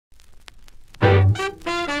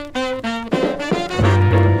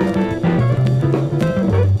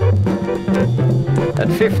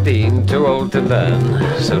15, too old to learn,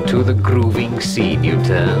 so to the grooving scene you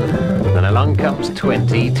turn. Then along comes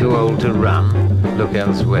 20, too old to run. Look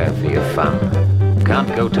elsewhere for your fun.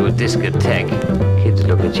 Can't go to a discotheque. Kids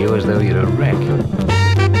look at you as though you're a wreck.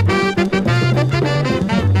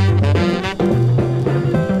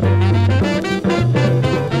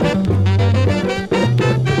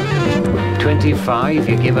 "25,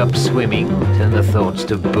 you give up swimming, turn the thoughts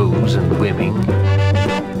to booze and whimming.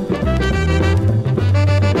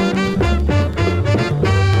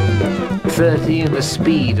 30 and the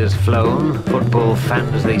speed has flown, football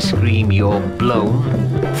fans they scream you're blown.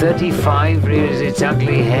 35 rears its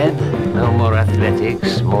ugly head, no more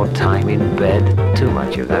athletics, more time in bed. Too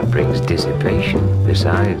much of that brings dissipation,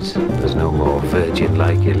 besides there's no more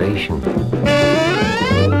virgin-like elation.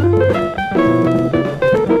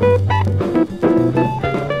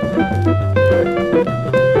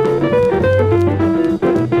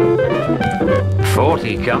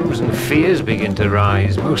 40 comes and fears begin to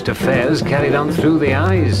rise. Most affairs carried on through the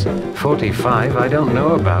eyes. 45 I don't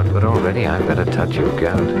know about, but already I've got a touch of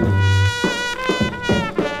gout.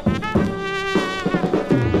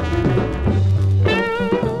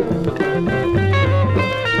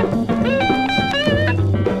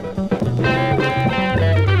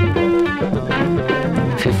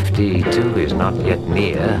 "52 is not yet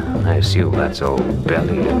near. I assume that's all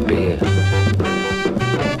belly and beer.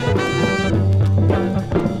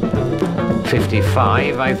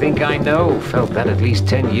 55, I think I know, felt that at least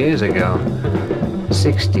 10 years ago.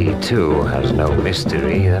 62 has no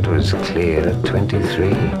mystery, that was clear at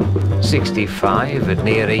 23. 65 at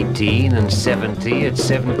near 18 and 70 at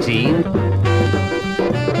 17.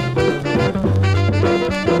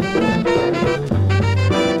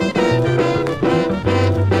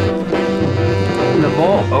 The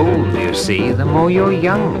more old you see, the more you're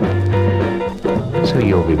young. So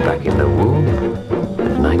you'll be back in the womb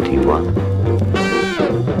at 91.